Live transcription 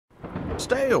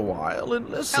Stay a while and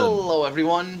listen. Hello,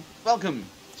 everyone. Welcome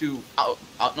to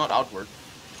not Outward.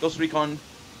 Ghost Recon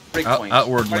Breakpoint.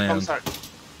 Outward Land.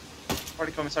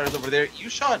 Party Commissar is over there. You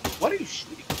shot. What are you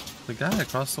shooting? The guy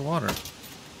across the water.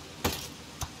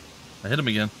 I hit him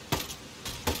again.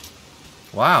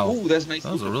 Wow. Ooh, that's nice.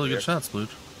 That was a really good shot,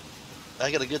 Splootch.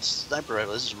 I got a good sniper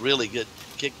rifle. This is really good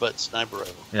kick butt sniper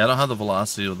rifle. Yeah, I don't have the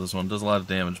velocity with this one. It does a lot of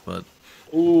damage, but...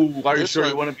 Ooh, are you sure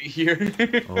you want to be here?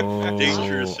 Oh,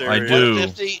 dangerous area. I do.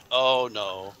 150? Oh,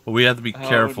 no. But we have to be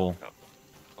careful.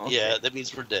 No. Okay. Yeah, that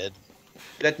means we're dead.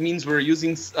 That means we're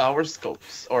using our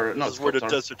scopes. Or not This is where the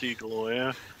Desert Eagle,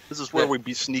 yeah. This is where we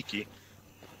be sneaky.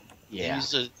 Yeah.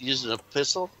 Using a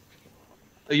pistol?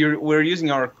 We're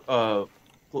using our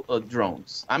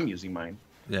drones. I'm using mine.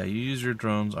 Yeah, you use your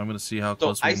drones. I'm going to see how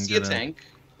close we can get in. I see a tank.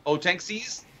 Oh, tank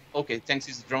sees? Okay, tank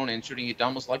sees the drone and shooting it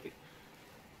down most likely.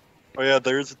 Oh yeah,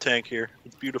 there is a tank here.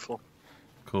 It's beautiful.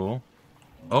 Cool.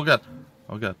 Oh god.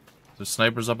 Oh god. There's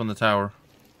snipers up in the tower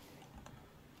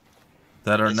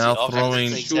that are now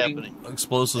throwing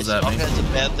explosives at me. All kinds of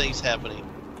bad things happening.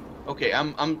 Okay,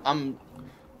 I'm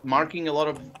marking a lot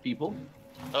of people.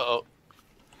 Uh-oh.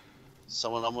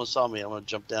 Someone almost saw me. I'm gonna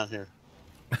jump down here.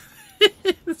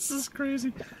 This is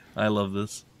crazy. I love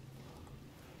this.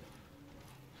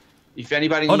 If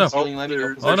anybody needs healing, let me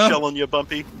know. They're shelling you,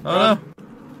 Bumpy. Oh no.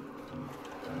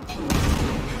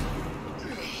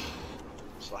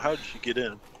 So how did you get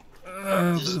in?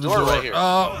 This door right here.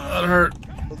 Oh, that hurt.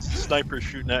 What's the sniper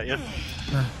shooting at you?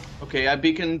 Okay, I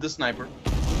beaconed the sniper,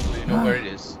 so you know where it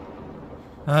is.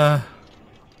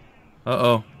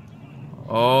 Uh-oh.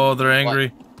 Oh, they're angry.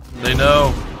 What? They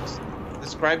know.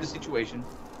 Describe the situation.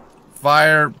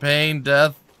 Fire, pain,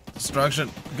 death, destruction,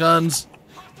 guns.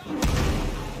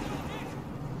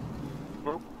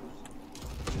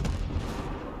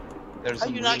 How are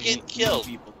you not getting killed?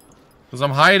 Because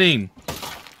I'm hiding.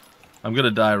 I'm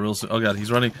gonna die real soon. Oh god,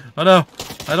 he's running. Oh no,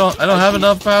 I don't have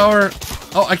enough power.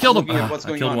 Oh, I killed him.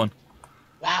 I killed one.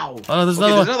 Wow. Oh no, there's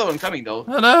another one. There's another one coming though.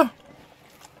 Oh no.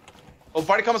 Oh,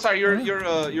 Party Commissar, you're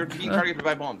being targeted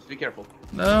by bombs. Be careful.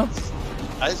 No.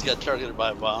 I just got targeted by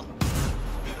a bomb.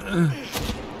 Oh,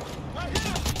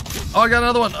 I got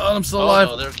another one. Oh, I'm still alive.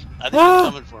 No, I think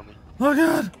they're coming for me. Oh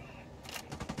god.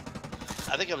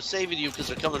 I think I'm saving you because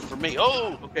they're coming for me.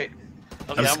 Oh, okay.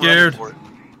 I'm scared. For it.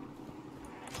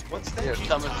 What's that? They're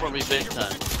coming for me big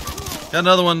time. Got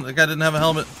another one. That guy didn't have a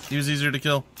helmet. He was easier to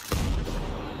kill.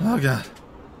 Oh god.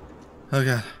 Oh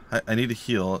god. I need to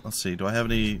heal. Let's see. Do I have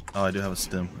any? Oh, I do have a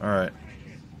stim. All right.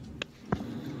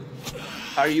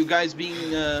 Are you guys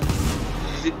being?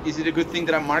 Is it a good thing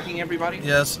that I'm marking everybody?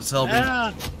 Yes, it's helping.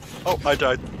 Ah. Oh, I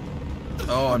died.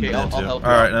 Oh, I'm dead too. I'll help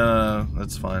all right, no,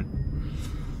 that's fine.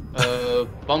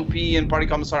 Bumpy and Party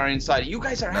Commissar are inside. You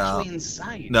guys are actually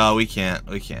inside. No, we can't.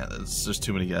 We can't. There's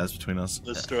too many guys between us.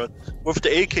 Let's do it. With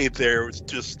the AK there, it's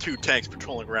just 2 tanks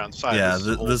patrolling around inside. Yeah,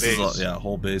 this is all, yeah,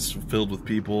 whole base filled with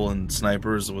people and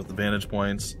snipers with the vantage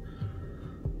points.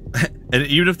 And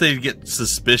even if they get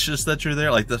suspicious that you're there,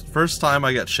 like the first time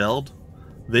I got shelled,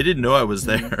 they didn't know I was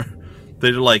there.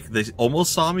 They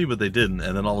almost saw me, but they didn't.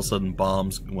 And then all of a sudden,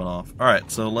 bombs went off. All right,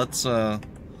 so let's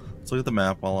look at the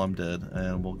map while I'm dead,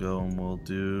 and we'll go and we'll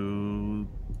do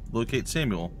locate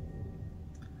Samuel.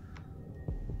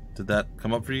 Did that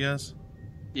come up for you guys?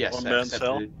 Yes. One man's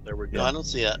hell. There we go. No, I don't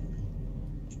see it.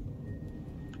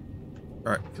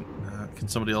 All right, can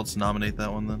somebody else nominate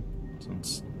that one then,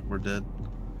 since we're dead?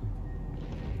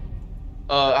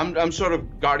 I'm sort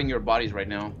of guarding your bodies right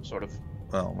now, sort of.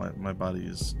 Well, my body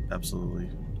is absolutely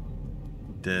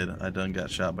dead. I done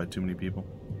got shot by too many people.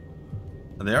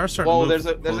 And they are starting to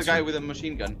move there's a guy with a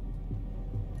machine gun.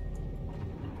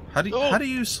 How do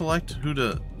you select who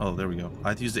to? Oh, there we go. I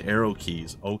have to use the arrow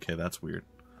keys. Okay, that's weird.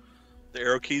 The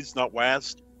arrow keys, not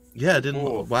WAS. Yeah, it didn't.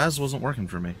 WAS wasn't working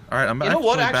for me. All right, I'm back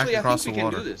across I think the we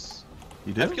water. can do this.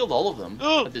 You do? I've killed all of them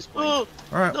at this point. All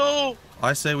right. No.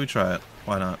 I say we try it.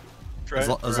 Why not? As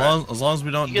long as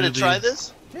we don't. You gonna try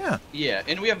this? Yeah. Yeah,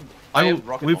 and we have.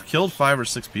 We've killed 5 or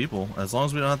 6 people. As long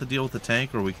as we don't have to deal with the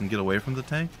tank, or we can get away from the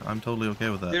tank, I'm totally okay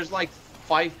with that. There's like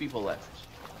 5 people left.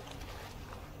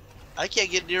 I can't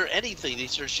get near anything. They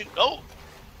start shooting. Oh,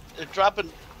 they're dropping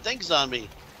things on me.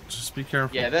 Just be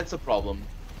careful. Yeah, that's a problem.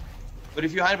 But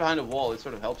if you hide behind a wall, it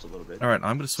sort of helps a little bit. All right,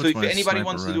 I'm gonna switch. So if anybody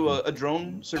wants to do a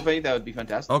drone survey, that would be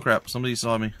fantastic. Oh crap! Somebody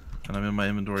saw me, and I'm in my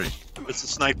inventory. It's a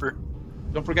sniper.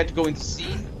 Don't forget to go into C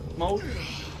mode.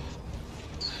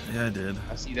 Yeah, I did.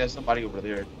 I see there's somebody over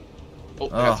there.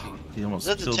 Oh, he almost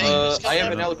killed me. I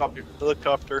have an helicopter.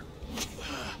 Helicopter.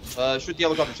 Shoot the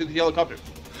helicopter. Shoot the helicopter.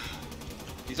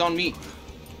 He's on me.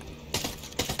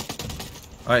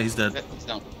 Alright, he's dead. Yeah, he's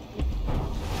down.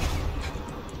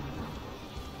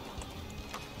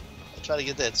 I'll try to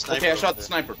get that sniper. Okay, I shot the there.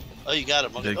 sniper. Oh, you got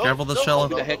him. Okay. Yeah, careful the shell.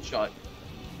 With a headshot.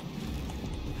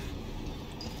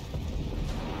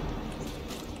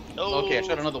 Oh, Okay, I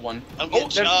shot another one. I'm getting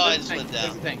there's shot. a I just tank. went down.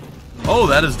 There's a tank. Oh,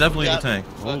 that is definitely Yeah. the tank.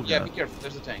 Oh, Yeah, God. be careful.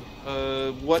 There's a tank.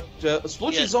 What?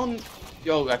 Splootch Yeah. is on.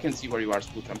 Yo, I can see where you are,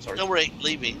 Splootch. I'm sorry. No, we're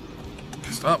leaving.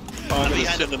 Stop. Oh, I'm I'm gonna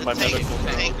behind send the in my tank. medical.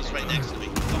 The tank is right next to me.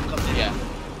 Don't come in. Yeah.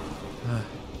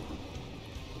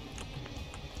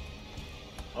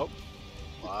 Oh,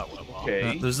 Wow, well, well.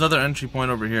 Okay. There's another entry point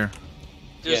over here.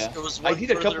 Yeah. There was I one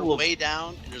did a further couple of- way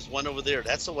down, and there's one over there.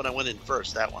 That's the one I went in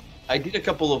first. That one. I did a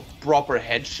couple of proper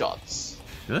headshots.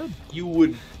 Good. You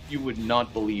would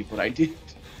not believe what I did.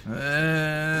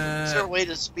 Is there a way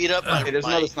to speed up my, Okay, there's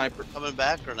my another sniper. coming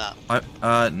back or not?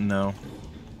 No.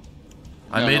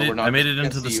 I No, made no, it. we're not. I made it Can't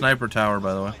into the see you. sniper tower,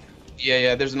 by the way.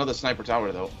 Yeah, there's another sniper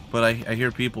tower though. But I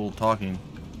hear people talking.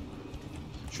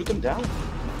 Shoot them down.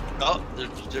 Oh,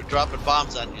 they're dropping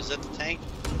bombs on you. Is that the tank?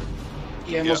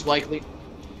 Yeah, most likely.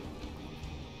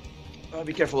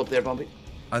 Be careful up there, Bumpy.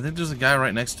 I think there's a guy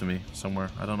right next to me somewhere.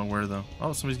 I don't know where though.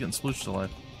 Oh, somebody's getting splooched to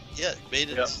life. Yeah, made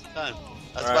it Yep. this time.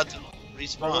 I was All about to Run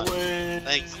respawn. away.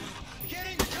 Thanks.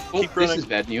 Oh, Keep this running. is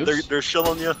bad news. They're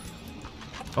shelling you.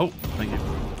 Oh, thank you.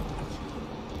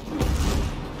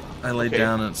 I laid Okay.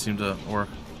 down and it seemed to work.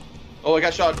 Oh, I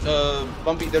got shot.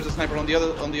 Bumpy, there's a sniper on the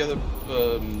other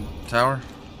Tower?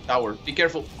 tower. Be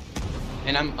careful.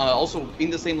 And I'm also in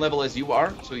the same level as you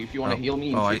are, so if you want to Oh. heal me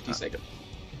in Oh, 50 seconds.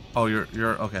 Oh, you're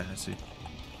okay. I see.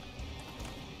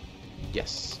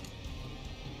 Yes.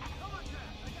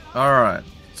 All right.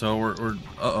 So we're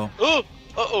Oh,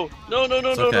 uh-oh. No, It's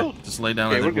no, okay. no. Just lay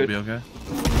down. Okay, I think we're we'll be okay.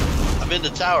 I'm in the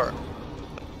tower.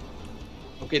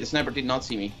 Okay, the sniper did not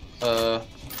see me. Let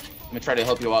me try to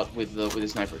help you out with the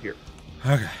sniper here.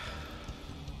 Okay.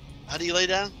 How do you lay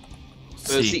down?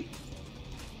 See.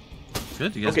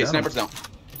 Good. You guys Okay, got him. sniper's down.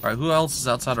 All right. Who else is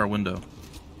outside our window?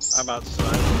 I'm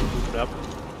outside. Moving up.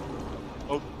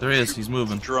 Oh, There he is. He's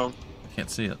moving. drone. I can't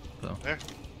see it though.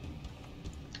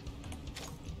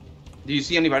 Do you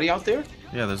see anybody out there?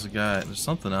 Yeah, there's a guy. There's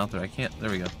something out there. I can't. There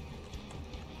we go.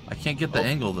 I can't get the Oh.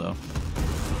 angle though.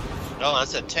 Oh,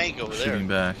 that's a tank over there. Shooting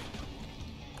back.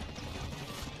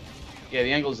 Yeah,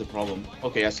 the angle is the problem.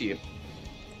 Okay, I see you.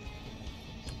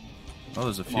 Oh,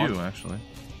 there's a Come on. few actually.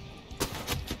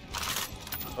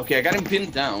 Okay, I got him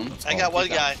pinned down. I got one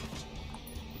Get guy. down.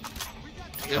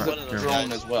 I There's got one a of those drone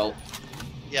guys. as well.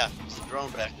 Yeah, there's a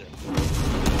drone back there.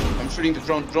 I'm shooting the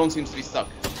drone. Drone seems to be stuck.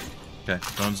 Okay,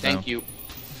 drone's down. Thank you.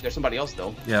 There's somebody else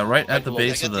though. Yeah, right at the below. I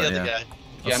base got of the the other yeah. guy.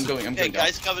 Yeah, I'm going. I'm Okay, going down.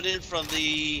 guys coming in from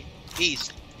the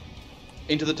east.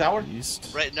 Into the tower.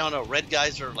 East. Right, no, red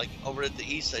guys are like over at the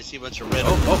east. I see a bunch of red.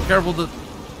 Oh, careful!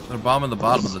 They're bombing the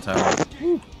bottom of the tower.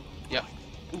 Yeah.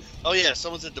 Oh yeah,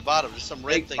 someone's at the bottom. There's some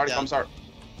red Hey, thing Party down. Commissar.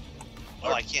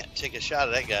 Oh, I can't take a shot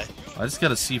at that guy. I just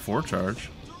got a C4 charge.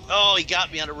 Oh, he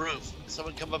got me on the roof.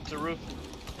 Someone come up to the roof.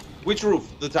 Which roof?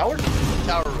 The tower?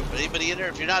 Tower roof. Anybody in there?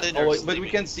 If you're not in there, Oh, just but leave we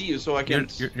me. can't see you, so I You're,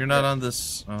 can't. you're not on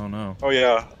this. Oh no. Oh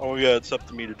yeah. It's up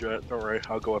to me to do it. Don't worry.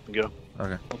 I'll go up and get him.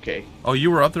 Okay. Okay. Oh,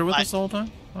 you were up there with I- us the whole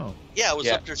time? Oh. Yeah, I was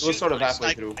Yeah, up there it was shooting. sort of but I halfway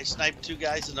sniped- through. I sniped two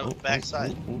guys in the Oh,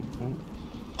 backside. oh, oh, oh.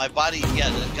 My body, yeah,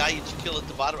 the guy you killed at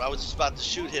the bottom, I was just about to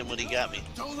shoot him when he got me.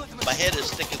 My head is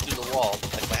sticking through the wall.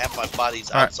 Like half my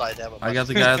body's All right. outside. Half I got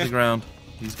the guy at the ground.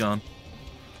 He's gone.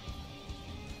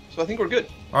 So I think we're good.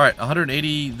 All right,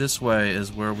 180 this way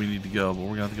is where we need to go, but we're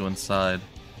gonna have to go inside.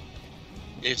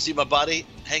 You see my body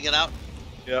hanging out?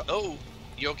 Yeah. Oh,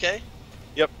 you okay?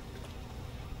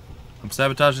 I'm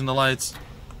sabotaging the lights.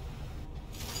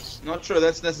 Not sure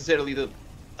that's necessarily the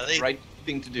Are they, right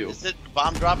thing to do. Is it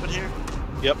bomb dropping here?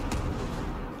 Yep.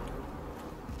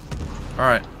 All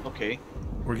right, Okay.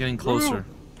 we're getting closer.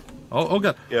 Oh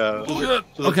god. Yeah. Oh god.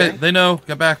 to the Okay, tank? they know.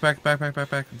 Get back. They're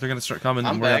gonna start coming,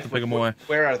 I'm and we're gonna back. have to pick them but away.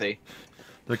 Where are they?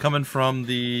 They're coming from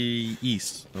the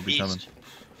east. They'll be coming. East.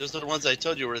 Those are the ones I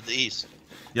told you were at the east.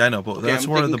 Yeah, I know, but Okay, that's I'm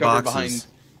where taking the cover box is.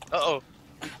 Uh-oh.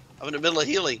 I'm in the middle of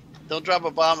healing. Don't drop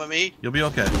a bomb on me. You'll be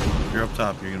okay. If you're up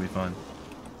top, you're gonna be fine.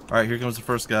 All right, here comes the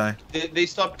first guy. They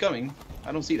stopped coming.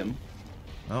 I don't see them.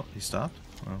 Oh, he stopped.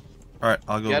 Oh. All right,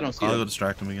 I'll go. Yeah, I don't see I'll them. go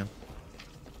distract him again.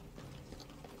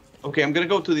 Okay, I'm gonna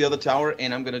go to the other tower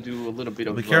and I'm gonna do a little bit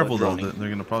of Be careful though. droning. They're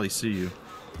gonna probably see you.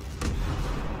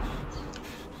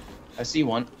 I see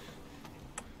one.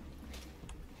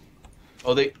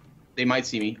 Oh, they might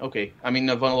see me. Okay, I'm in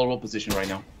a vulnerable position right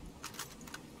now.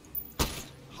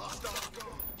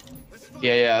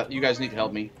 Yeah, you guys need to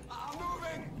help me.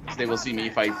 'Cause they will see me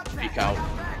if I peek out.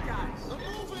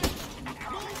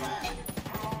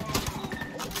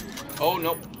 Oh,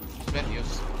 no. Bad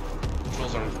news.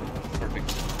 Controls aren't perfect.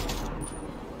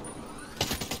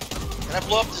 Can I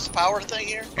blow up this power thing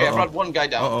here? Okay, I brought one guy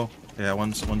down. Uh-oh. Yeah,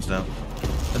 one's down.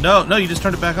 No, you just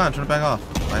turned it back on. Turn it back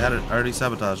off. I already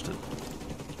sabotaged it.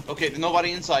 Okay, there's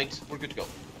nobody in sight. We're good to go.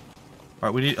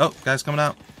 Alright, we need... Oh, guy's coming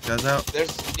out. Guy's out. Yep.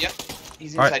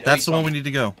 He's inside. Alright, that's the one we need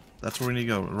to go. That's where we need to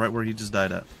go. Right where he just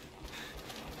died at.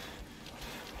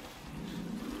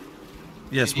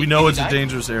 Yes, we know it's a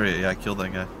dangerous area. Yeah, I killed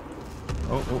that guy.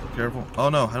 Oh, careful. Oh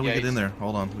no, how do we get in there?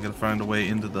 Hold on, we gotta find a way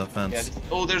into the fence. Yeah,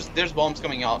 oh, there's bombs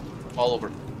coming out all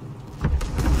over.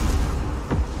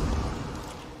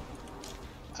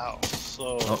 Ow.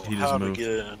 So, he just how do we moved. get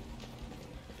in?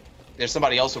 There's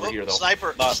somebody else over here, though. Sniper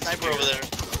over there.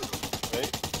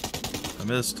 Right? I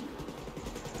missed.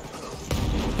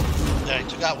 Yeah, I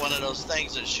took out one of those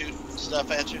things that shoot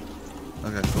stuff at you.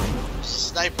 Okay, cool. There's a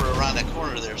sniper around that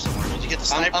corner there somewhere. Did you get the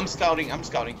sniper? I'm scouting.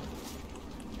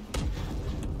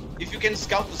 If you can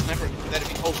scout the sniper, that'd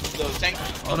be... Oh, the tank.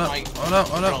 Oh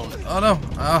no,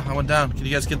 I went down. Can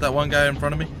you guys get that one guy in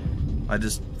front of me? I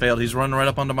just failed. He's running right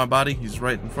up onto my body. He's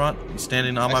right in front. He's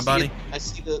standing on my body. I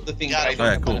see the thing. Got That I it. don't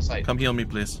Alright, have cool. on the side. Come heal me,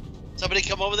 please. Somebody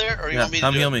come over there, or you Yeah, want me to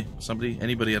come do heal it? me. Somebody,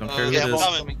 anybody. I don't care who yeah, it is.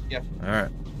 coming. Yeah.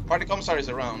 Alright. Party Commissar is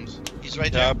around. He's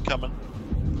right Yeah, there. I'm coming.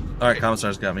 Alright,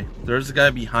 Commissar's got me. There's a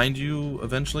guy behind you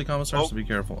eventually, Commissar, so be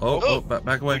careful. Oh,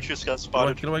 back away. We just got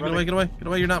spotted. Get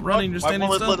away. You're not running, you're standing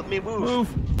won't still. let me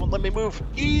move. Won't let me move.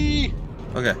 Eee!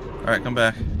 Okay, alright, come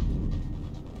back.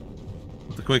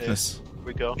 With the quickness. Here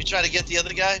we go. You try to get the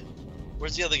other guy?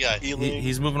 Where's the other guy?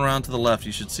 He's moving around to the left.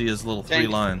 You should see his little three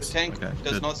lines. The tank Okay,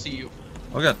 does good. not see you.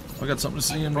 Oh god, I got something to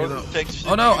see in me though. Takes-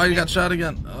 Oh no, I got shot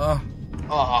again.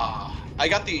 I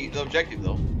got the objective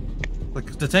though.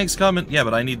 Look, the tank's coming. Yeah,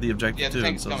 but I need the objective Yeah, the too, and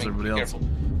tank's so does coming. everybody Be else. careful.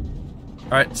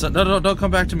 Alright, so no, don't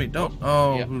come back to me. Don't.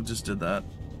 Oh, Yeah. who just did that?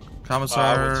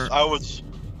 Commissar. I was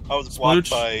Splooch? blocked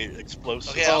by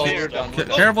explosives. Okay, I'm Oh, here. we're done.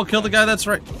 Careful, kill the guy that's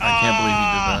right. I can't believe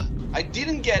he did that. I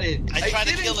didn't get it. I tried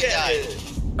to kill the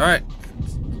guy. Alright,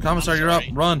 Commissar, you're up.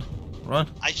 sorry. Run.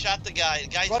 I shot the guy. The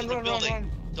guy's in the building.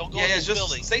 Don't go Yeah, in this just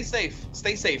building. stay safe.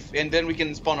 Stay safe, and then we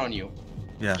can spawn on you.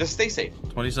 Yeah, Just stay safe.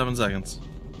 27 seconds.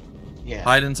 Yeah.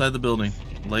 Hide inside the building.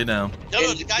 Lay down.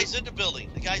 No, the guy's in the building.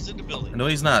 The guy's in the building. No,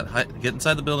 he's not. Get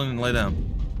inside the building and lay down.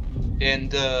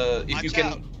 And if Watch you can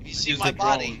out. You see use my the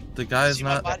body? drone. The You guy's see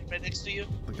not. my body right next to you?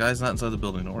 The guy's not inside the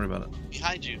building. Don't worry about it.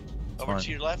 Behind you. Over Fine.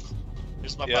 to your left.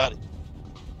 There's my Yeah. body.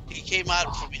 He came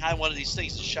out from behind one of these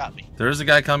things and shot me. There is a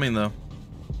guy coming though.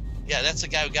 Yeah, that's the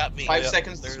guy who got me. 5 Yeah.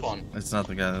 seconds to There's- spawn. It's not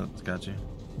the guy that's got you.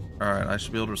 Alright, I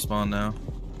should be able to respond now.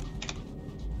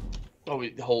 Oh,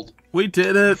 hold. We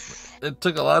did it! It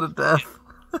took a lot of death.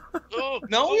 Oh,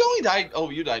 No, we only died. Oh,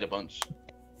 you died a bunch. 3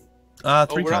 Oh,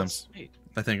 we're times, outside.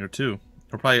 I think, or 2.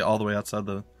 We're probably all the way outside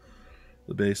the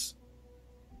base.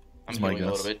 I'm That's my healing a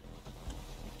guess. little bit.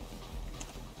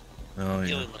 Oh I'm yeah.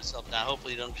 healing myself now.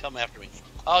 Hopefully, he don't come after me.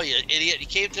 Oh, you idiot! He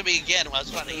came to me again when I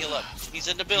was trying to heal up. He's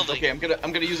in the building. Okay, I'm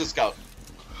gonna use a scout.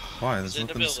 Why? There's in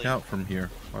the nothing to building. scout from here.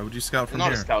 Why would you scout from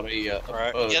Not here? a scout.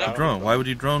 Alright. Get him. A drone. Why would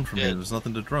you drone from here? Good. There's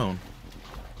nothing to drone.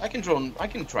 I can drone. I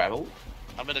can travel.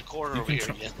 I'm in a corner You over can here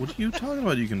tra- again. What are you talking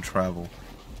about? You can travel.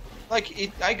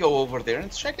 I go over there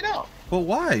and check it out. Well,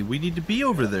 why? We need to be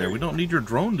over there. We don't need your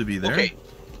drone to be there. Okay.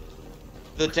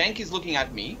 The tank is looking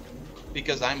at me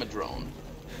because I'm a drone,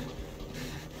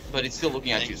 but it's still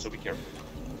looking at you. So be careful.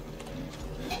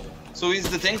 So is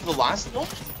the tank the last one?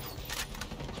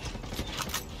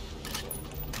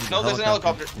 No, there's an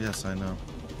helicopter. Yes, I know.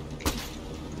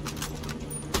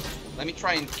 Let me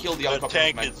try and kill the The helicopter.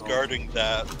 tank with my is drone. guarding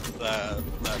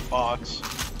that box.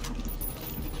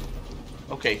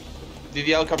 Okay. Did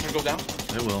the helicopter go down?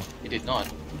 It will. It did not.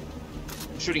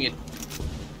 I'm shooting it.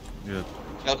 Good.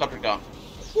 Helicopter down.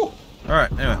 Whew. All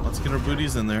right. Anyway, let's get our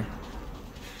booties in there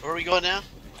Where are we going now?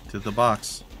 to the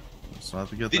box. So I have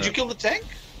to get Did that. you kill the tank?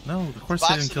 No, of course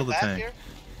Box I didn't in kill the back tank. here?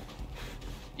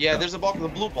 Yeah, Yeah. there's a box, the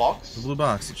blue box. The blue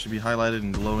box. It should be highlighted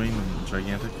and glowing and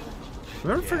gigantic. Did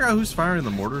we ever figure out who's firing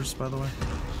the mortars, by the way?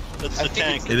 It's I a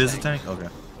think tank. It is a tank? Okay.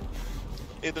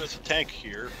 Hey, there's a tank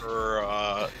here, or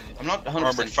I'm not 100%.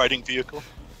 armored fighting vehicle.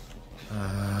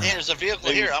 Hey, there's a vehicle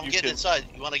Maybe here. I'm you getting can- inside.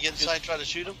 You want to get inside and try to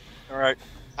shoot him? All right,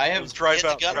 I have let's drive hit the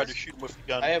out, try gunners. to shoot him with the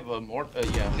gun. I have a more.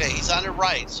 Yeah. Okay, he's on the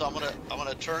right, so I'm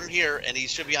gonna turn here, and he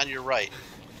should be on your right.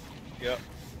 Yep.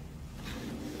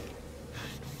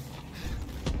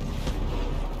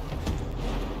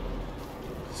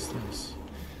 What's this?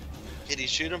 Can you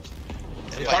shoot him?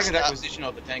 The If I target stop- acquisition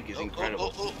of the tank is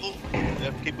incredible. Oh.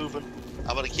 Yep. Keep moving.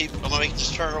 I'm gonna make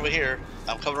this turn over here.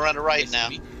 I'm coming around the right They now.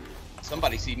 see me.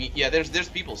 Somebody see me. Yeah, there's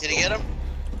people. Can Still. you get him?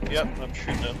 Yep. I'm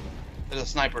shooting him. There's a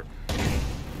sniper.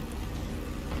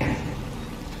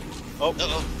 Oh.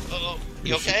 Uh-oh. You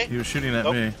He was okay? He was shooting at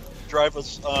Nope. me. drive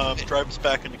us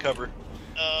back into cover.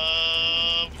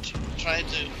 Trying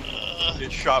to.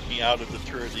 It shot me out of the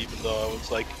turret, even though I was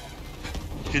like.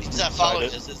 He's not following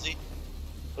us, is he?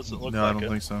 Doesn't look No, like I don't it.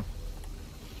 think so.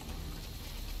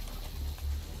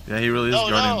 Yeah, he really is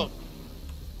guarding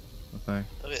the thing.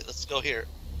 Okay, let's go here.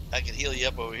 I can heal you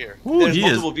up over here. Ooh, There's he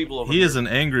multiple is, people over he here. is an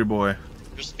angry boy.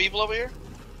 There's people over here?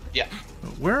 Yeah.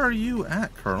 Where are you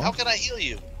at, Colonel? How can I heal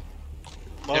you?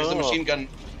 There's a machine gun.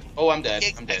 Oh, I'm dead.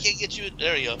 I'm I dead. can't get you.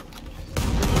 There you go.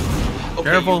 Okay,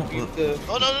 Careful.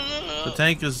 Oh, no. The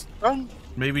tank is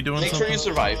maybe doing Make something. sure you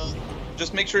survive.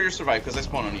 Just make sure you survive, because I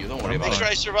spawn on you. Don't worry about Make it. sure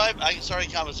I survive. Sorry,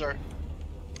 Commissar.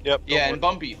 Yep. Yeah, don't and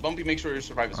Bumpy, make sure you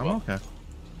survive as I'm well. okay.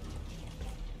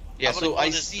 Yeah, I'm gonna so go I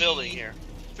in this see building here.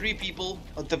 3 people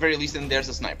at the very least, and there's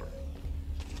a sniper.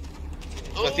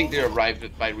 So I think Oh. they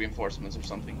arrived by reinforcements or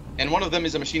something. And one of them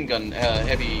is a machine gun,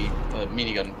 heavy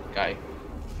minigun guy.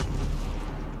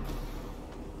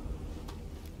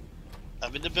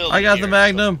 I'm in the building. I got here, the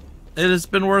Magnum. It has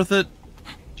been worth it.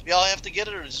 So we all have to get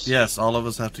it, or is Yes, all of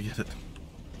us have to get it.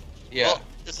 Yeah. Well,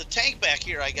 there's a tank back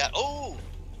here. I got. Oh,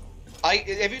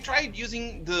 Have you tried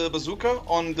using the bazooka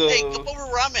on the? hey, come over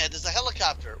where I'm at. There's a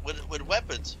helicopter with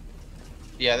weapons.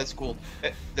 Yeah, that's cool.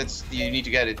 That's you need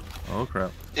to get it. Oh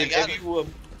crap! I Have got you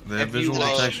They have Have you, visual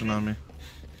detection on me.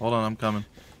 Hold on, I'm coming.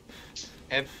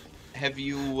 have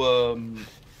you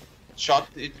shot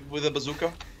it with a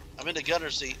bazooka? I'm in the gunner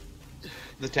seat.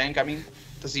 The tank, I mean.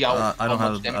 To see how I don't how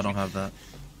have. much damage I don't have that.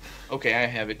 Okay, I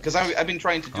have it because I've been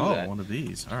trying to do Oh, that. one of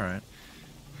these. All right.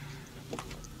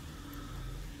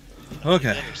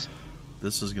 Okay. Gunner seat.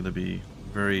 This is going to be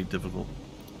very difficult.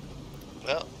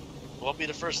 Well, won't be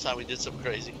the first time we did something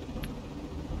crazy.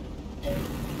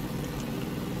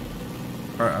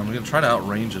 All right, I'm going to try to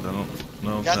outrange it. I don't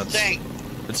know if Got the that's. tank.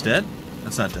 It's dead.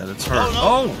 It's not dead. It's hurt.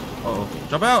 Oh, no. Oh,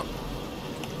 jump out!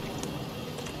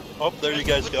 Oh, there you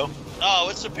guys go. Oh,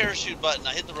 it's the parachute button.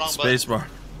 I hit the wrong button. Spacebar.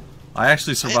 I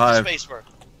actually I survived. hit the spacebar.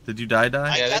 Did you die? I Yeah,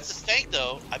 got that's- the tank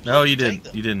though. I blew No, the you tank,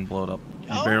 didn't. You didn't blow it up.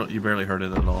 No? You barely hurt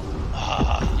it at all.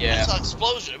 Ah, Yeah. I saw an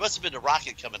explosion. It must have been the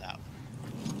rocket coming out.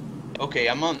 Okay,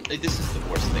 I'm on. This is the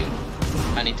worst thing.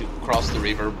 I need to cross the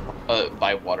river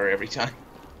by water every time.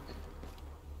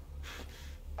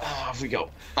 Off we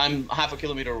go. I'm half a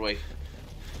kilometer away.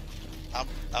 I'm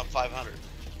 500.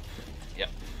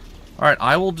 All right,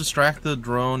 I will distract the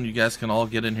drone. You guys can all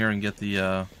get in here and get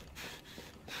the.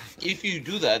 If you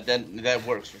do that, then that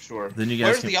works for sure. Then you guys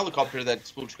Where's can- the helicopter that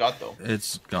Splootch got though?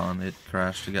 It's gone. It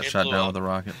crashed. It got It shot blew down up. with a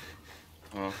rocket.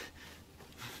 Oh.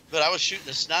 But I was shooting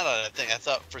the snot out of that thing. I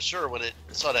thought for sure when it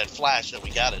saw that flash that we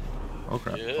got it. Oh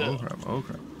crap! Yeah. Oh crap! Oh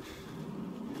crap!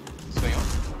 What's going on?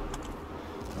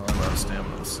 Oh, I'm out of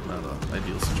stamina. This is not an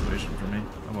ideal situation for me.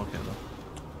 I'm okay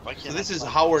though. Why So can't this I is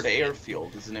find Howard this?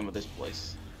 Airfield. Is the name of this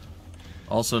place.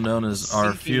 Also known as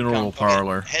our Sinking funeral com- Okay,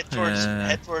 parlor. Head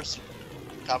towards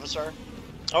Commissar.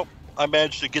 Oh, I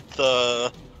managed to get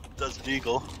the Desert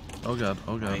Eagle. Oh god!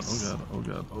 Oh god! Nice. Oh god! Oh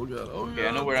god! Oh god! Oh god! Okay,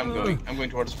 I know where I'm going. I'm going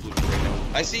towards Splootch right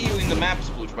now. I see you in the map,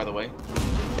 Splootch, by the way.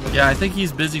 Yeah, I think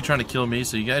he's busy trying to kill me,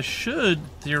 so you guys should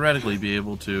theoretically be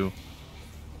able to.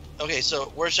 Okay, so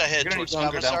where should I head? You're gonna Towards need to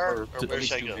hunker down Commissar? for Or at where least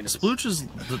should I 2 go? minutes.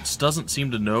 Splooch doesn't seem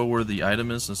to know where the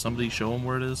item is. Does somebody show him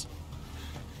where it is?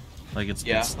 Like it's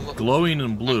Yeah. glowing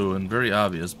in blue and very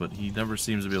obvious, but he never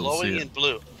seems to be able to see Glowing it. in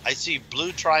blue. I see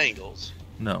blue triangles.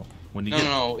 No, when you No, get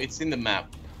no, it's in the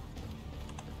map.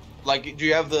 Like, do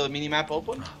you have the mini map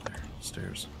open? Oh, there,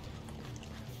 stairs.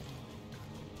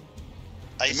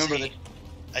 I Remember see.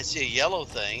 I see a yellow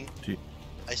thing. Do you-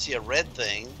 I see a red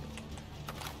thing.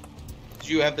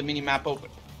 Do you have the mini map open?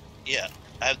 Yeah,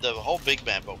 I have the whole big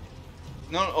map open.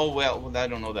 No. Oh well, I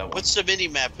don't know that one. What's the mini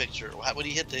map picture? What do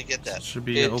you hit to get that? Should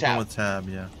be Yeah, open tab. with tab,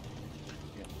 yeah.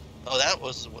 Oh, that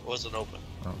wasn't open.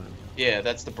 Oh, there we go. Yeah,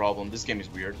 that's the problem. This game is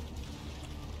weird.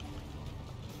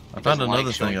 I It found doesn't like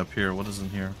another thing showing- up here. What is in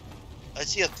here? I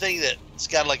see a thing that's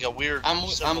got like a weird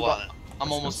symbol on it.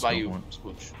 I'm almost That's by no you, one.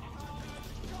 Splootch.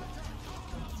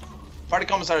 Party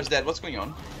Commissar is dead. What's going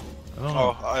on? I don't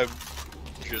know. Oh,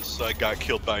 I got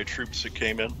killed by troops that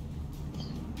came in.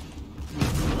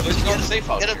 There's no safe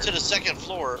house Get up here. to the second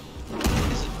floor.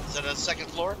 Is that a second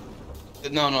floor?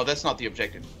 No, that's not the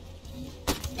objective.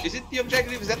 Is it the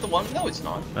objective? Is that the one? No, it's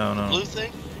not. No, no, Blue no.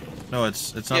 thing? No,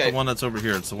 it's not Yeah. the one that's over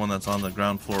here. It's the one that's on the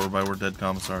ground floor by where Dead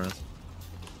Commissar is.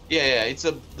 Yeah, it's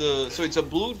it's a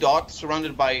blue dot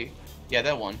surrounded by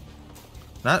that one.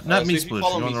 Not so me, if you Splootch.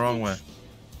 follow You're going me, the wrong Splootch. way.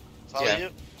 Follow Yeah. you?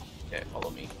 Yeah, follow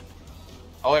me.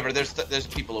 However, there's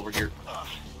people over here.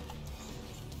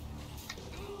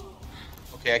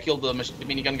 Okay, I killed the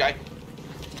minigun guy.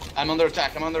 I'm under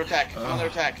attack. I'm under attack. I'm under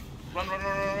attack. Run!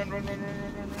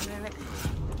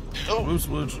 Oh. Move,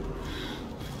 Splootch.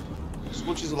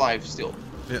 Splootch is alive still.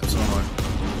 Yeah, so am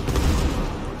I.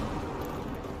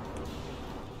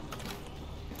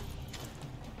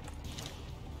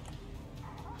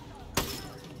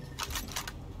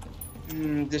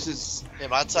 This is.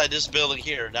 I'm outside this building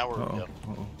here. Now we're Uh-oh.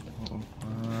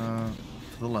 Uh-oh.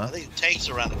 To the I left. think the tank's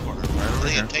around the corner. Right over I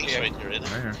think here. the tank's right there, isn't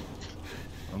it? Right here.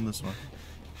 On this one.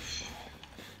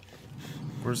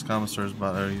 Where's Commissar's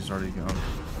bot? Oh, he's already gone.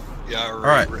 Yeah,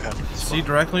 Alright. we're having this See fun.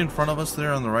 directly in front of us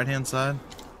there on the right hand side?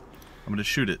 I'm gonna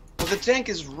shoot it. Well, the tank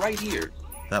is right here.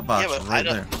 That box Yeah, is but right I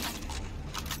don't- there.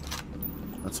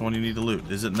 That's the one you need to loot.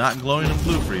 Is it not glowing in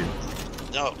blue for you?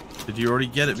 No, Did you already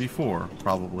get it before?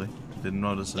 Probably. Didn't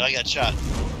notice it. no, I got shot.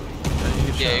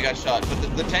 Yeah, you got shot.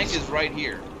 But the tank is right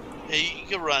here. Yeah, you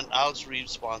can run. I'll just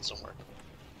respawn somewhere.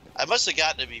 I must have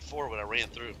gotten it before when I ran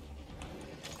through.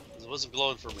 It wasn't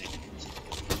glowing for me.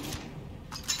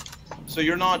 So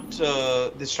you're not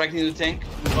distracting the tank,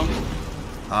 Bumpy?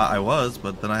 I was,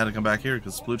 but then I had to come back here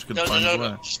because Splootch couldn't No, find his way.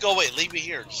 no. Just go away. Leave me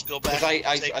here. Just go back.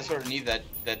 Because Save I me. sort of need that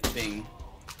thing.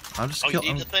 I'm just Oh, you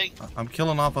killing. need the thing? I'm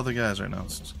killing off other guys right now.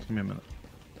 Just give me a minute.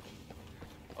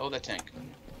 Oh, that tank.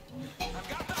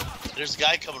 There's a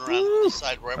guy coming around the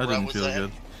side wherever That I didn't was feel at.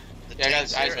 good. The Yeah, I got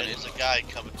tank's his eyes there, on and it. there's a guy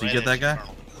coming. Did you right get that at guy?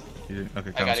 Colonel. You didn't? Okay,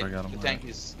 I got Commissar it. got him. The All tank right.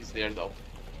 is there though.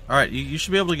 All right, you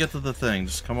should be able to get to the thing.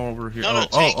 Just come over here. No, no, oh, the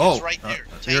tank oh, is right oh, there.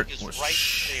 The here- tank is well, right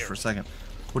shh, there. For a second.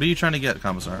 What are you trying to get,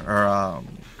 Commissar? Or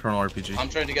Colonel RPG? I'm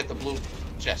trying to get the blue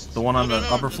chest. The one on No, the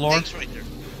no, upper the floor? tank's right there.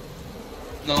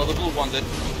 No, the blue one that.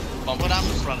 What I'm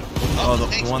in front of. Oh, the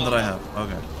tank's one that I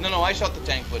glowing. have. Okay. No, I shot the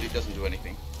tank, but it doesn't do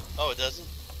anything. Oh, it doesn't?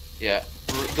 Yeah,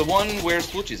 the one where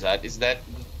Splootch is at is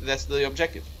that's the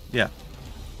objective. Yeah.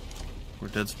 We're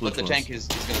dead Splootch But the was. tank is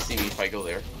gonna see me if I go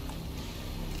there.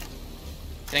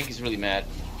 Tank is really mad.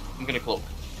 I'm gonna cloak.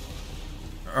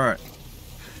 All right.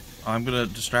 I'm gonna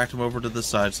distract him over to this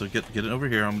side. So get it over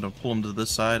here. I'm gonna pull him to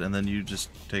this side, and then you just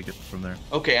take it from there.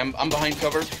 Okay, I'm behind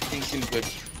cover. Things seem good.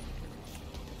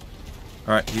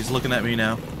 All right. He's looking at me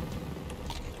now.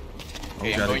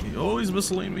 Okay, Oh, I'm God, going. he's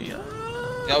whistling me.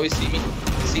 They always see me.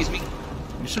 He sees me.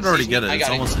 You should already Sees me. get it. I It's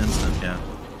got it. almost instant. Yeah.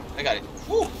 I got it.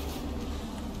 Woo!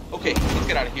 Okay, let's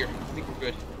get out of here. I think we're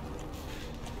good.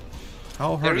 How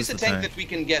hard There is is a the tank that we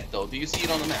can get though. Do you see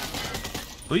it on the map?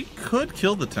 We could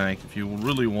kill the tank if you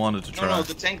really wanted to try. No,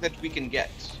 the tank that we can get.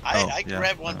 I yeah,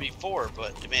 grabbed one no. before,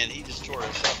 but man, he just tore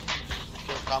us up.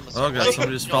 Killed Commissar. Oh god,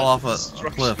 somebody just fell off a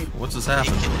cliff. What's just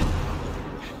happened?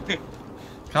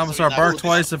 Commissar, So bark now-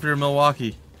 twice if you're in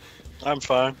Milwaukee. I'm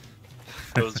fine.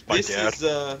 That was my This dad.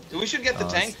 is we should get the Oh,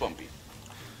 tank, Bumpy.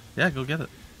 Yeah, go get it.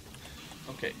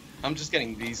 Okay, I'm just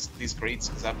getting these crates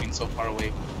because I've been so far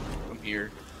away from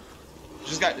here.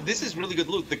 Just got this is really good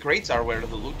loot. The crates are where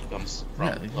the loot comes from.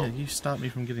 Yeah, Oh, you stopped me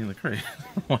from getting the crate.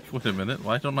 Like, wait a minute,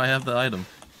 why don't I have the item?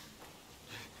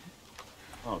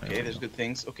 There okay, we there's go. good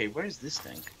things. Okay, where is this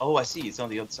tank? Oh, I see. It's on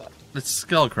the other side. It's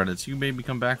skull credits. You made me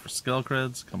come back for skull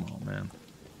credits? Come on, man.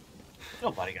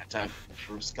 Nobody got time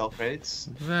for skull crates.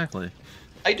 Exactly.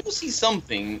 I do see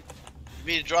something. You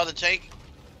mean to draw the tank?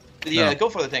 Yeah, No. go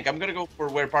for the tank. I'm gonna go for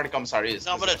where Party Commissar is.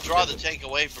 No, I'm gonna draw the tank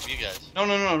away from you guys. No.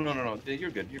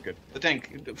 You're good. You're good. The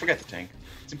tank. Forget the tank.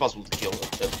 It's impossible to kill.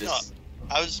 This. No.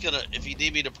 I was just gonna, if you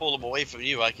need me to pull him away from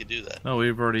you, I could do that. No,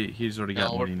 he's already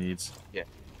got No, what he needs.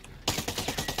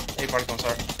 Hey, Party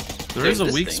Commissar. There is a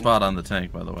this weak thing. spot on the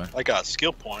tank, by the way. I got a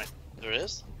skill point. There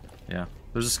is? Yeah.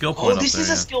 There's a skill point Oh, up this there. is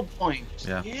a yeah. skill point.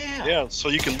 Yeah. Yeah, so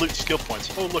you can loot skill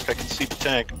points. Oh, look, I can see the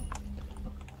tank.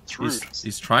 It's rude.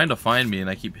 He's trying to find me, and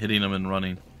I keep hitting him and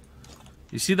running.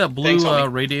 You see that blue Thanks,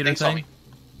 homie. radiator Thanks, thing?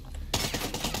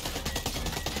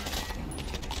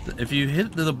 If you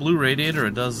hit the blue radiator,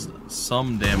 it does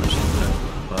some damage to the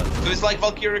thing, but So it's like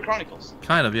Valkyria Chronicles.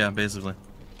 kind of, yeah, basically.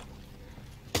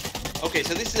 Okay,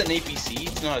 so this is an APC.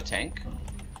 It's not a tank.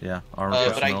 Yeah, armor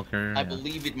But personnel carrier. I yeah.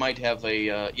 believe it might have a.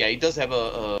 Yeah, it does have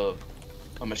a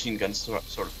machine gun sort of.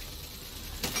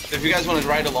 So if you guys want to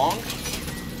ride along,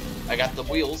 I got the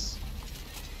wheels.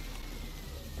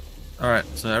 All right,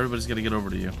 so everybody's gonna get over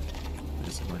to you,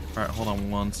 basically. All right, hold on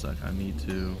one sec. I need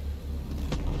to.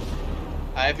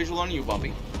 I have visual on you,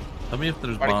 Bumpy. Tell me if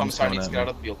there's Party bombs Commissar coming needs at to get out me.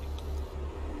 of the building.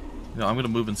 No, I'm gonna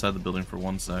move inside the building for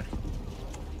one sec.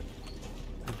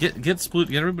 Get Sploot.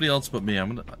 Get everybody else but me.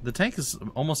 The tank is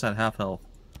almost at half health.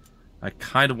 I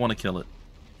kind of want to kill it.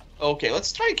 Okay,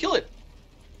 let's try and kill it.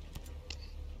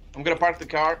 I'm gonna park the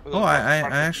car. Oh, I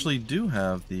actually do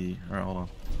have the. All right, hold on.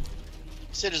 You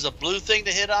said there's a blue thing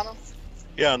to hit on him?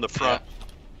 Yeah, in the front.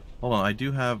 Hold on. I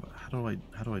do have. How do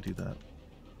I do that?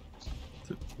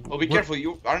 Well, be What- careful.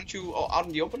 Aren't you out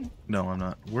in the open? No, I'm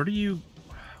not. Where do you?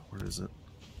 Where is it?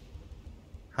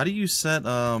 How do you set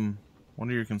one of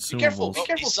your consumables? Be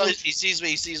careful. Oh, he sees me.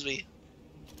 He sees me.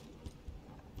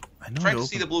 I know. Trying to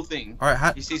see the blue thing. All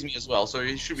right. He sees me as well, so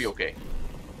he should be okay.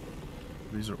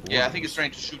 These are. Yeah, I think it's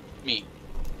trying to shoot me.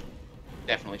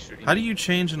 Definitely shooting. How do you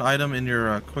change an item in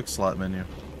your quick slot menu?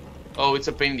 Oh, it's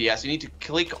a pain in the ass. You need to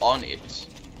click on it,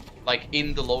 like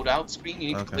in the loadout screen. You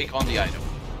need to click on the item.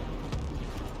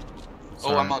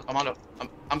 Sorry. Oh, I'm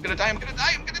gonna die. I'm gonna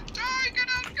die.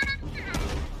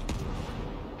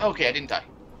 Okay, I didn't die.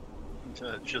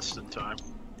 Just in time.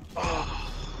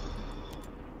 Oh,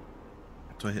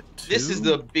 Do I hit 2? this is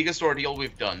the biggest ordeal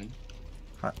we've done.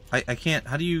 I can't.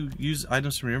 How do you use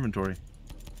items from your inventory?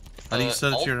 How do you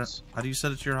set it to your? How do you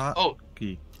set it to your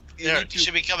hotkey? You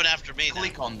should be coming after me.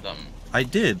 Click on them. I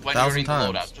did When 1,000 you're in the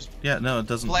times. loadout. Just Yeah, no, it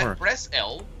doesn't work. press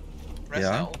L. Press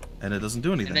L. And it doesn't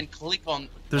do anything. And then click on.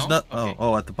 There's no? not. Okay.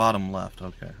 Oh, at the bottom left.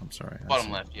 Okay, I'm sorry. I Bottom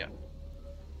see. left, yeah.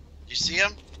 You see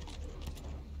him?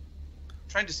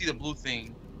 Trying to see the blue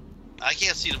thing. I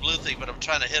can't see the blue thing, but I'm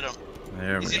trying to hit him.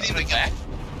 There we Is go. it in the back?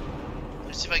 Let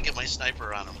me see if I can get my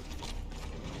sniper on him.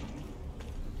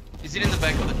 Is it in the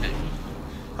back of the tank?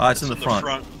 It's in the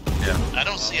front. Yeah, I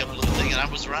don't see a blue thing, and I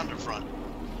was around the front.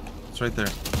 it's right there.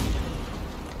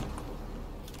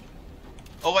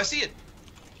 Oh, I see it.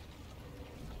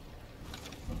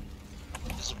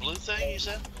 There's a blue thing, you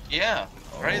said? Yeah,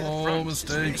 right in the front.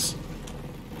 Mistakes.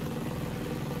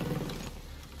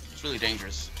 It's really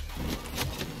dangerous.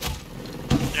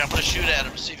 Yeah, I'm gonna shoot at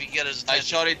him, see if he can get his attention. I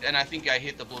shot it, and I think I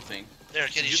hit the blue thing. There,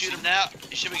 can you shoot him now?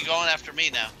 He should be going after me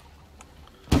now.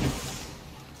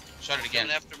 Shot it again.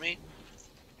 Coming after me?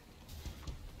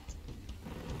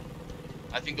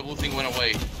 I think the blue thing went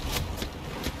away.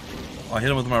 Oh, I hit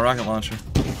him with my rocket launcher.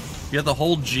 You have to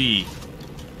hold G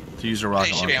to use your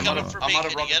rocket should Okay, be launcher. coming for I'm me. out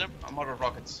of Can you get him? I'm out of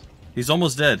rockets. He's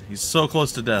almost dead. He's so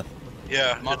close to death.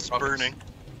 Yeah, I'm out it's of rockets. burning.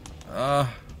 I'm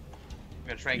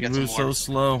gonna try and You get some move more. so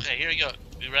slow. Okay, here we go.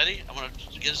 You ready? I'm gonna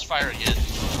get his fire again.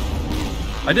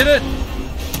 I did it!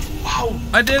 Wow!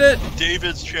 I did it!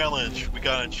 David's challenge. We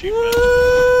got an achievement.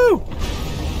 Woo!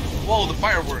 Whoa, the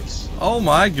fireworks! Oh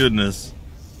my goodness.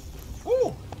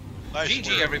 Woo! Nice GG,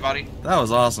 work. everybody. That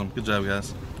was awesome. Good job,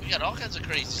 guys. We got all kinds of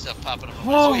crazy stuff popping up.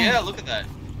 Oh yeah, look at that.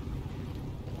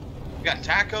 We got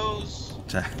tacos.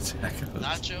 Tacos.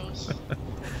 Nachos.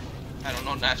 I don't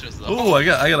know nachos though. Oh, I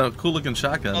got a cool looking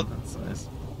shotgun. Oh. That's nice.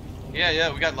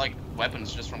 Yeah, we got like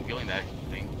weapons just from killing that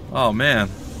thing. Oh man,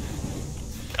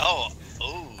 Oh.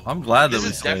 I'm glad that This we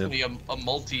is saved. definitely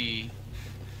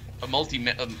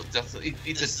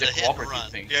it's This is a a hit and cooperative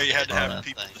run. thing. Yeah, you had to have that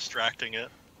people thing. distracting it.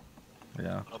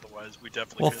 Yeah. Otherwise, we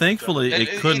definitely. Well, couldn't have done thankfully And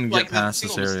it couldn't like, get the past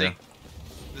this single area.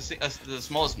 mistake- the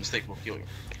smallest mistake will kill you.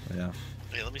 Yeah.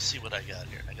 Hey, let me see what I got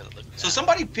here. I gotta look. So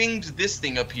somebody pinged this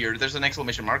thing up here. There's an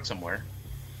exclamation mark somewhere.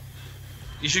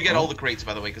 You should get all the crates,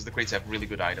 by the way, because the crates have really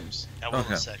good items. Hold on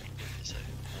Okay. a second. Give me a second.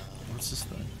 What's this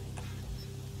thing?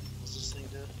 What's this thing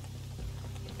do?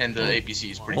 And the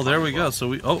APC is pretty Oh, fun there as we well. go. So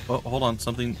we. Oh, hold on.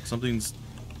 Something's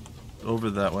over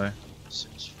that way.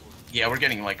 640. Yeah, we're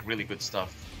getting like really good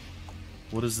stuff.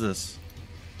 What is this?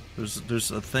 There's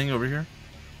a thing over here.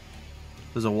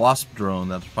 There's a wasp drone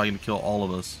that's probably gonna kill all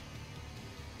of us.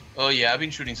 Oh yeah, I've been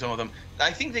shooting some of them.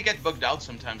 I think they get bugged out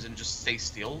sometimes and just stay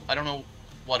still. I don't know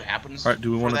what happens. All right.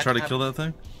 Do we want to for try to that kill that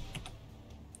thing?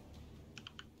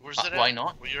 Where's it at? why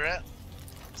not? Where you're at?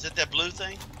 Is it that blue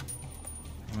thing?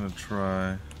 I'm gonna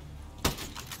try.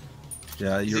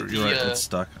 Yeah, you're it the, right. It's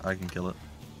stuck. I can kill it.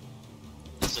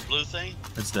 It's the blue thing?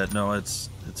 It's dead. No, it's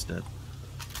dead.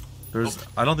 There's.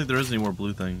 I don't think there is any more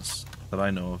blue things that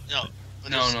I know of. No.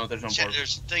 No, there's no more.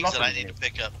 There's things that I Nothing need to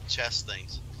pick up. Chest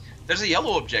things. There's a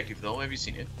yellow objective though. Have you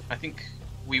seen it? I think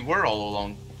we were all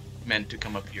along meant to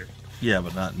come up here. Yeah,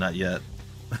 but not yet.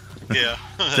 Yeah.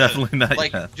 Definitely not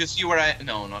Like, yet. just see where I.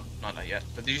 No, not yet.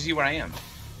 But did you see where I am?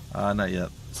 Not yet.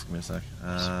 Just give me a sec.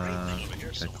 There's a green thing over here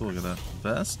Okay, somewhere. cool. Look at that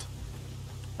vest.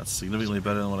 That's significantly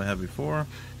better than what I had before.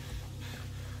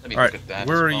 Let me All look right, at that.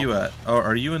 where as are well. you at? Oh,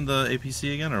 are you in the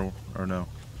APC again, or no?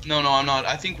 No, I'm not.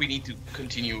 I think we need to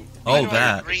continue. Oh, I know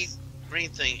that. Green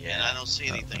thing, and Yeah. I don't see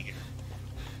anything here.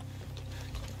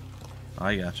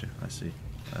 I got you. I see.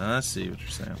 I see what you're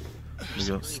saying. There's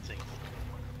We a go. green thing.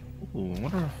 Ooh,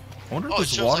 I wonder Oh, if it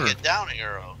this shows water. like a down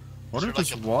arrow. Wonder if Is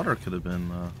there this like a- water could have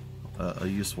been a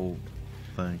useful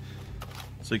thing.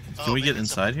 So can Oh, we get maybe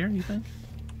it's inside here? You think?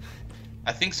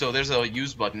 I think so. There's a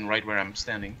use button right where I'm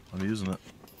standing. I'm using it.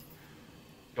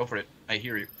 Go for it. I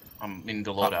hear you. I'm in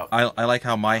the loadout. I like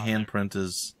how my handprint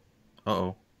is.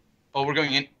 Uh-oh. Oh, we're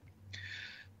going in.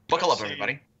 Buckle up, See.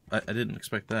 everybody. I didn't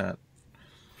expect that.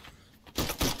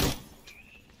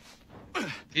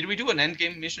 Did we do an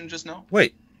endgame mission just now?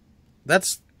 Wait,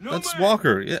 that's That's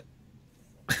Walker. Yeah.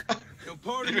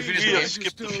 Did we We finish the have game?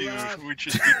 skipped a few. We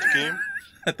just beat the game.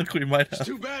 I think we might It's have.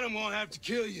 too bad I'm gonna have to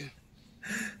kill you.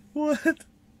 What?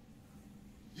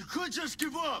 You could just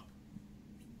give up.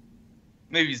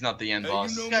 Maybe he's not the end Hey,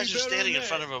 boss. you know You guys me are better standing than in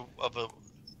front of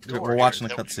a door. We're watching a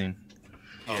here. cutscene.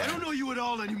 I don't know you at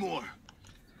all anymore.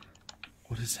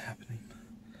 What is happening?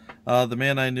 The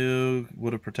man I knew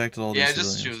would have protected all these Yeah,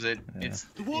 just civilians. choose it. Yeah. It's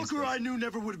The Walker I knew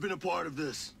never would have been a part of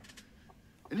this.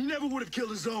 And he never would have killed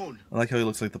his own. I like how he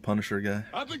looks like the Punisher guy.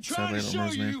 I've been Sadly, trying I to don't show know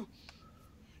his name. you.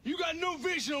 You got no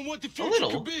vision on what the future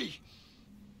little. could be.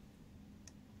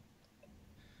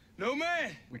 No,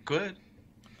 man. We could.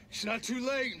 It's not too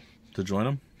late. To join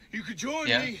him? You could join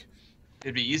Yeah. me.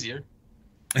 It'd be easier.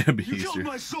 It'd be You killed easier.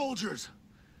 my soldiers.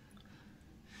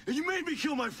 And you made me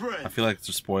kill my friend. I feel like it's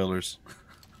just spoilers.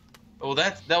 Oh,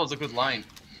 that was a good line.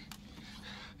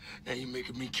 Now you're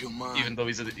making me kill mine. Even though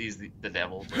he's the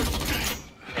devil. But that was a good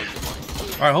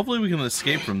line. Alright, hopefully we can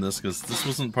escape from this, because this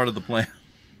wasn't part of the plan.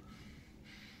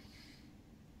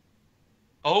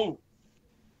 Oh.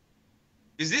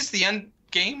 Is this the end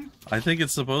game? I think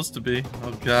it's supposed to be.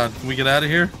 Oh god, can we get out of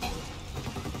here?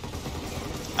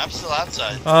 I'm still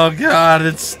outside. Oh god,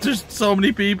 it's just so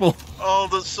many people. Oh,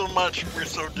 there's so much. We're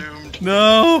so doomed.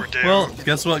 No! We're doomed. Well,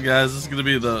 guess what, guys? This is gonna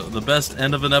be the best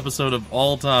end of an episode of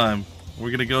all time. We're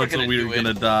gonna go We're until gonna we're do it.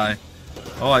 gonna die.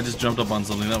 Oh, I just jumped up on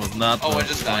something. That was not Oh, the I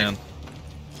just plan. died.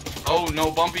 Oh no,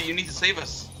 Bumpy, you need to save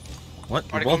us. What? We're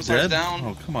Party both Commissar's dead? down.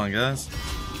 Oh, come on, guys.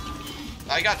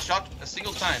 I got shot a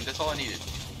single time. That's all I needed.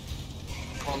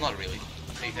 Well, not really.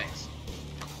 Hey, thanks.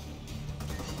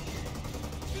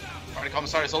 Party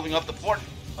Commissar is holding up the fort.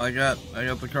 I got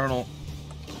the colonel.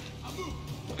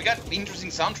 We got an interesting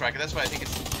soundtrack. That's why I think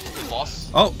it's the boss.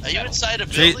 Oh! Are you inside a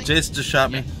building? Jace just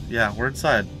shot me. Yeah, we're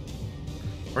inside.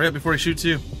 Hurry up before he shoots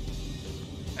you.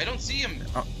 I don't see him.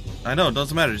 I know, it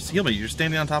doesn't matter. Just heal me. You're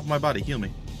standing on top of my body. Heal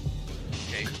me.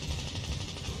 Okay.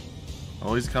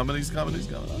 Oh, he's coming, he's coming, he's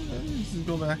coming. Okay, he's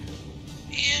going back.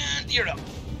 And you're up.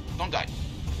 Don't die.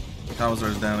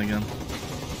 Commissar's down again.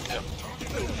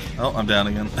 Oh, I'm down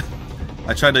again.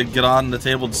 I tried to get on the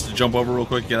table just to jump over real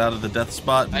quick, get out of the death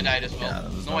spot. I died as well. Yeah,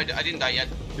 there's No, I didn't die yet.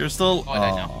 You're still... Oh, I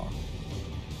died now.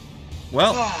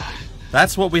 Well,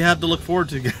 that's what we have to look forward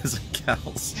to, guys and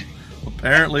gals.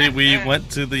 Apparently, we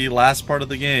went to the last part of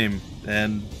the game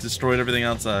and destroyed everything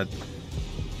outside.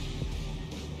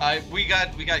 We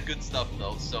got good stuff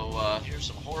though. So Here's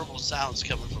some horrible sounds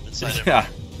coming from inside of Yeah,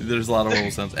 there's a lot of roll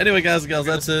sounds. Anyway, guys and gals,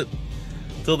 that's it.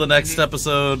 Till the next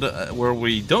episode, where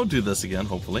we don't do this again,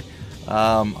 hopefully.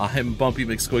 I'm Bumpy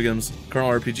McSquiggums. Colonel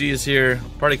RPG is here.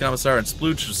 Party Commissar and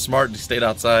Splootch was smart and he stayed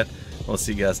outside. We'll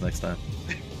see you guys next time.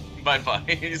 bye bye.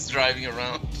 He's driving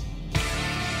around.